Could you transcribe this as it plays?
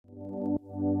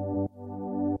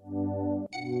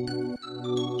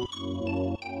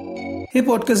Hey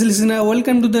podcast listener,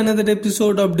 welcome to the another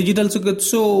episode of Digital Sugat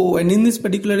Show. And in this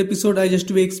particular episode, I just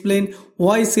to explain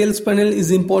why sales funnel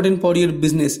is important for your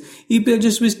business. If you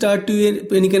just start to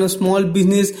any kind of small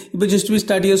business, if you just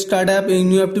start your startup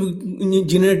and you have to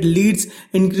generate leads,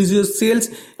 increase your sales.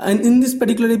 And in this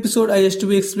particular episode, I just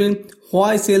to explain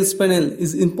why sales funnel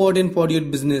is important for your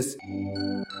business.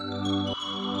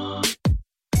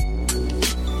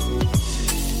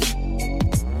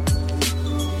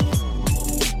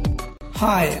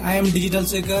 Hi, I am Digital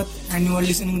Sugat and you are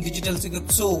listening to Digital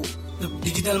Sugat Show, the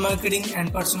digital marketing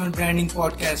and personal branding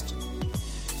podcast.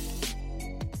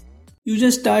 You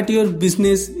just start your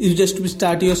business, you just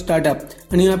start your startup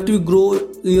and you have to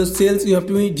grow your sales, you have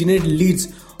to generate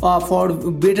leads. For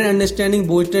better understanding,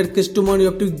 better customer, you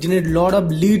have to generate lot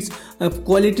of leads,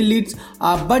 quality leads,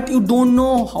 but you don't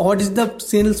know what is the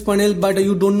sales funnel, but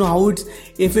you don't know how it's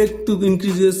effect to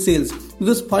increase your sales.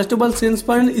 Because first of all, sales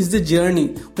funnel is the journey.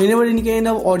 Whenever any kind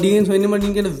of audience, whenever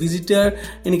any kind of visitor,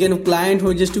 any kind of client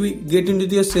who just to get into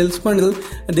your sales funnel,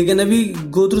 they're gonna be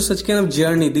go through such kind of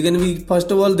journey. They're gonna be,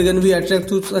 first of all, they're gonna be attracted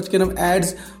to such kind of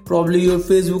ads, probably your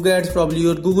Facebook ads, probably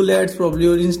your Google ads, probably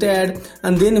your Insta ad,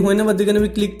 and then whenever they're gonna be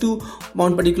click to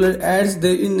on particular ads,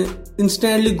 they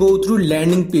instantly go through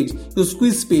landing page, your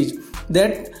squeeze page.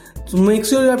 That so make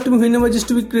sure you have to be, whenever just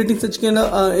to be creating such kind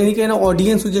of any kind of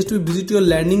audience who just to visit your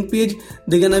landing page,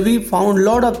 they're gonna be found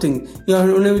lot of things. You have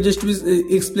to just to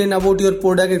be explain about your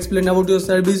product, explain about your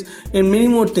service, and many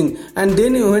more things. And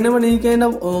then whenever any kind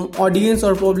of audience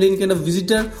or probably any kind of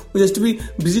visitor who just to be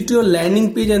visit your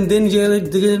landing page, and then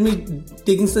they're gonna be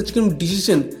taking such kind of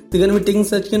decision. They're gonna be taking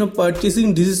such kind of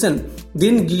purchasing decision.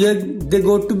 Then they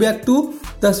go to back to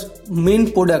the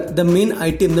main product, the main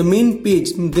item, the main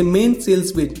page, the main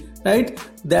sales page. Right,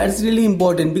 that's really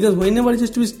important, because whenever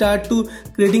just we start to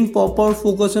creating proper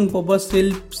focus on proper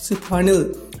sales funnel,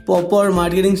 proper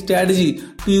marketing strategy,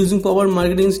 to using proper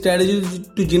marketing strategy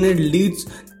to generate leads,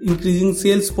 increasing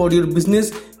sales for your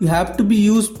business, you have to be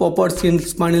use proper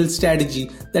sales funnel strategy.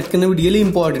 That can be really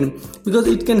important, because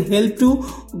it can help to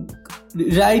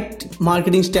right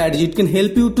marketing strategy. It can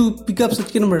help you to pick up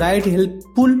such kind of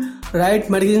right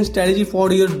marketing strategy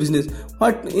for your business.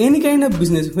 But any kind of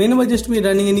business, whenever just be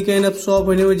running any kind of shop,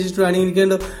 whenever just running any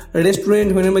kind of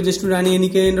restaurant, whenever just running any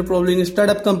kind of probably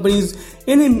startup companies,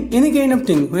 any kind of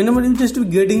thing, whenever you just be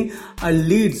getting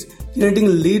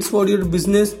generating leads for your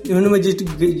business, whenever just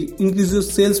increase your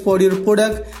sales for your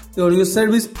product or your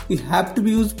service, you have to be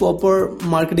use proper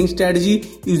marketing strategy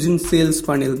using sales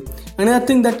funnel. Another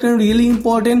thing that can be really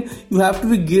important, you have to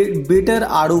be get better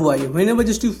ROI. Whenever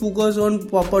just you focus on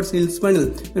proper sales funnel,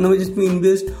 whenever just you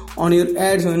invest on your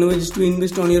ads, whenever just you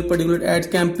invest on your particular ads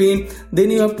campaign, then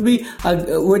you have to be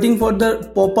waiting for the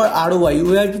proper ROI.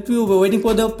 You have to be waiting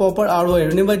for the proper ROI.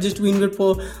 Whenever just you invest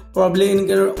for probably any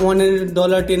kind of $100,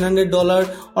 $100,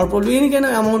 or probably any kind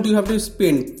of amount you have to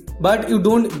spend, but you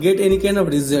don't get any kind of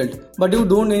result,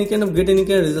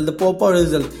 the proper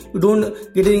result. You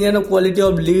don't get any kind of quality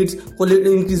of leads,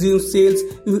 quality increasing sales.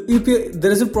 If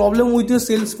there is a problem with your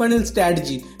sales funnel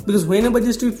strategy, because whenever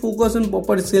just we focus on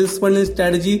proper sales funnel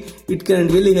strategy, it can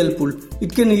really helpful.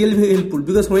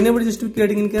 Because whenever just we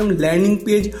creating any kind of landing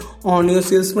page on your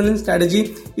sales funnel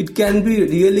strategy, it can be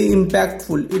really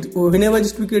impactful. Whenever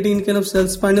just we creating any kind of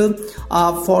sales funnel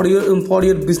for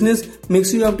your business, make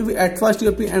sure you have to be, at first you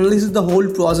have to analyze the whole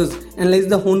process, analyze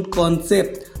the whole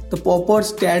concept, the proper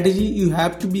strategy you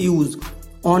have to be used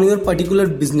on your particular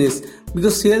business,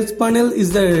 because sales funnel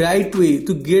is the right way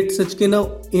to get such kind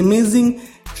of amazing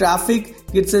traffic,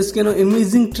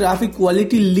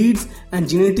 quality leads, and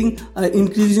generating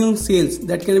increasing sales.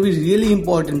 That can be really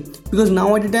important, because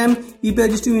now at the time, if you are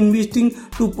just investing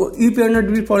if you are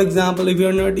not, for example, if you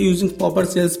are not using proper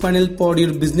sales funnel for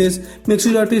your business, make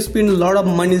sure you have to spend a lot of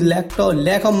money, lack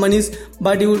of monies,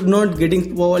 but you are not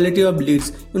getting quality of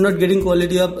leads, you are not getting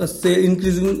quality of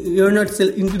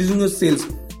increasing your sales.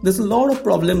 There's a lot of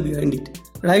problem behind it,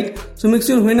 right? So make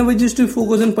sure whenever just to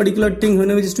focus on particular thing,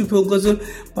 whenever just to focus on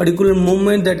particular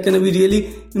moment that can be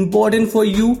really important for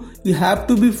you, you have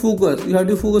to be focused. You have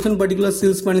to focus on particular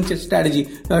sales funnel strategy.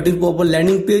 You have to be proper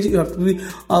landing page, you have to be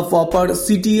proper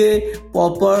CTA,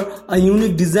 proper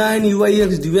unique design,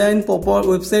 UIX design, proper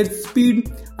website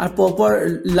speed, a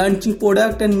proper launching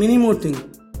product, and many more things.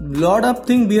 Lot of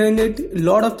things behind it.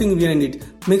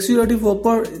 Make sure you have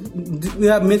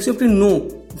to make sure to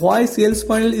know why sales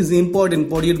funnel is important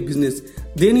for your business.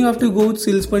 Then you have to go with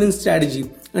sales funnel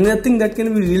strategy. Another thing that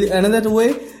can be really, another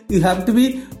way, you have to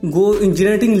be go in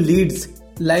generating leads,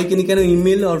 like any kind of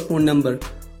email or phone number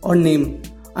or name,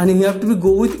 and you have to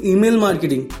go with email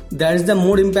marketing. That is the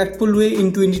more impactful way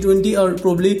in 2020 or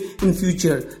probably in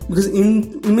future, because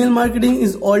in email marketing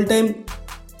is all time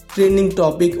trending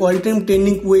topic, all time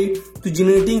trending way to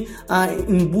generating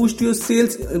boost your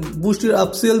sales, boost your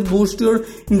upsell, boost your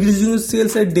increasing your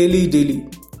sales at daily.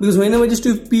 Because whenever just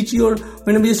you pitch your,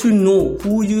 whenever just you know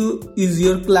who you is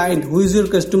your client, who is your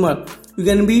customer, you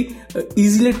can be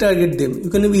easily target them. You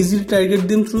can easily target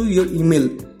them through your email.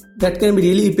 That can be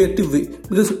really effective way,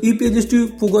 because if you just to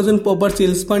focus on proper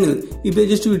sales funnel, if you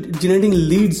just to generating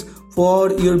leads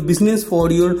for your business,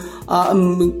 for your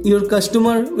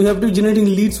customer, you have to be generating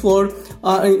leads for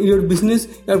your business.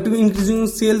 You have to be increasing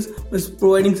sales,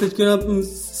 providing such kind of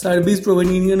service,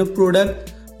 providing kind of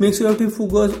product. Make sure you have to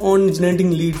focus on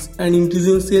generating leads and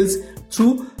increasing sales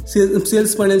through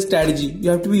sales funnel strategy.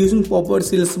 You have to be using proper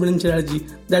sales funnel strategy.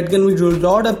 That can be a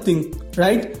lot of things,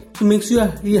 right? So make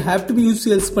sure you have to be use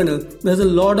sales funnel. There's a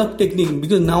lot of technique,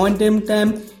 because now and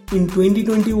time in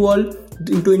 2020 world,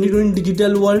 in 2020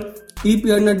 digital world, if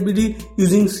you are not really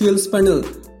using sales funnel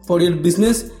for your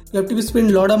business, you have to be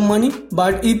spend a lot of money.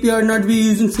 But if you are not be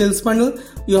using sales funnel,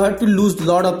 you have to lose a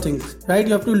lot of things, right?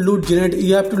 You have to lose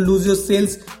you have to lose your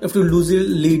sales, you have to lose your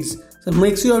leads. So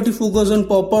make sure you have to focus on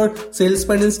proper sales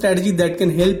funnel strategy that can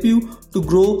help you to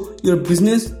grow your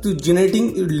business, to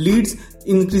generating your leads,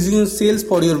 increasing your sales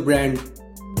for your brand.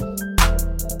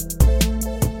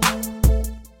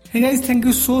 Hey guys, thank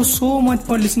you so much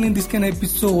for listening to this kind of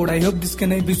episode. I hope this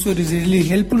kind of episode is really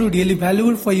helpful, really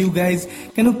valuable for you guys.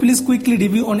 Can you please quickly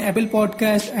review on Apple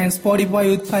Podcast and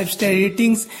Spotify with 5-star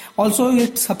ratings. Also,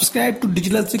 hit subscribe to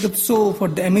Digital Secret Show for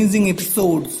the amazing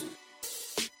episodes.